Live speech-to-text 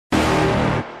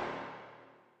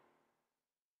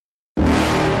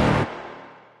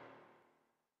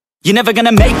You're never gonna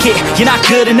make it, you're not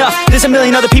good enough. There's a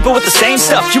million other people with the same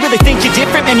stuff. You really think you're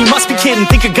different? Man, you must be kidding.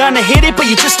 Think you're gonna hit it, but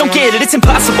you just don't get it. It's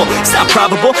impossible, it's not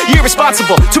probable, you're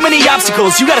irresponsible. Too many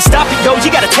obstacles, you gotta stop it, yo.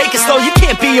 You gotta take it slow, you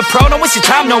can't be a pro. Don't waste your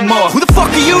time no more. Who the fuck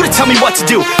are you to tell me what to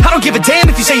do? I don't give a damn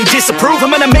if you say you disapprove.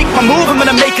 I'm gonna make my move, I'm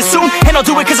gonna make it soon. And I'll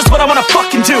do it cause it's what I wanna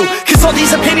fucking do. Cause all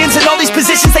these opinions and all these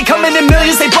positions, they come in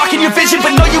millions, they blocking your vision.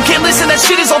 But no, you can't listen, that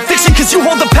shit is all fiction. Cause you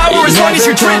hold the power as long as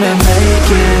you're driven.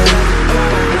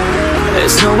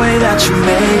 There's no way that you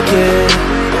make it.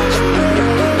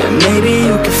 And maybe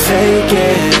you can fake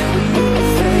it,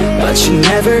 but you're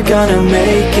never gonna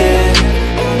make it.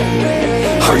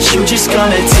 Are you just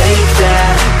gonna take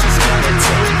that?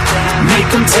 Make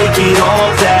them take it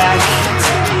all back.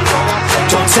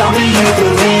 Don't tell me you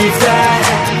believe that.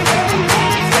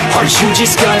 Are you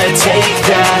just gonna take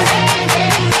that?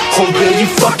 Or will you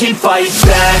fucking fight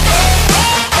back?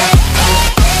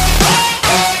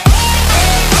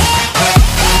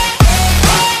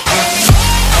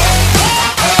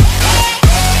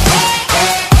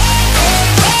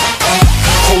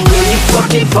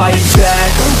 Fight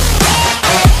back.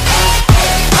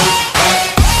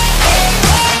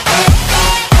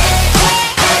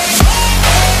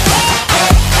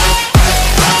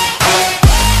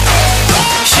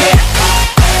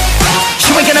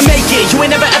 You ain't gonna make it, you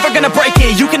ain't never ever gonna break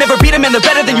it. You can never beat them and they're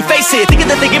better than you, face it. Thinking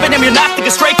that they give a damn, you're not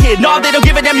thinking straight, kid. No, they don't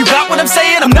give a damn, you got what I'm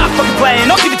saying? I'm not fucking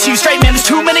playing, I'll give it to you straight, man. There's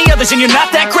too many others and you're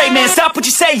not that great, man. Stop what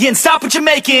you're saying, stop what you're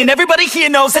making. Everybody here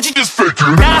knows that you just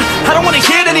faking. Nah, I don't wanna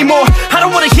hear it anymore, I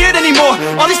don't wanna hear it anymore.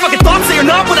 All these fucking thoughts, they are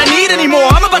not what I need anymore.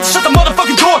 I'm about to shut the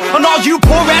motherfucking door on all you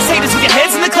poor ass haters with your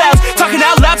heads in the clouds, talking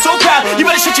out loud so proud. You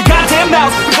better shut your goddamn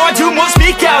mouth before I do more,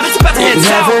 speak out. It's about to head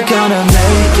south. You're never gonna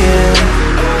make it.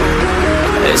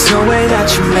 There's no way that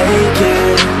you make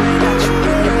it.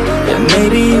 And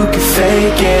maybe you can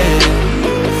fake it,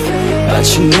 but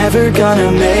you're never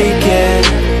gonna make it.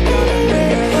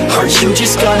 Are you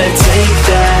just gonna take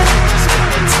that?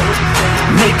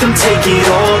 Make them take it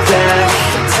all back.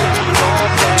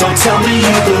 Don't tell me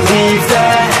you believe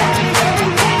that.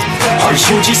 Are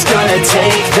you just gonna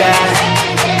take that?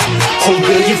 Or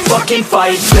will you fucking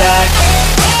fight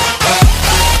back?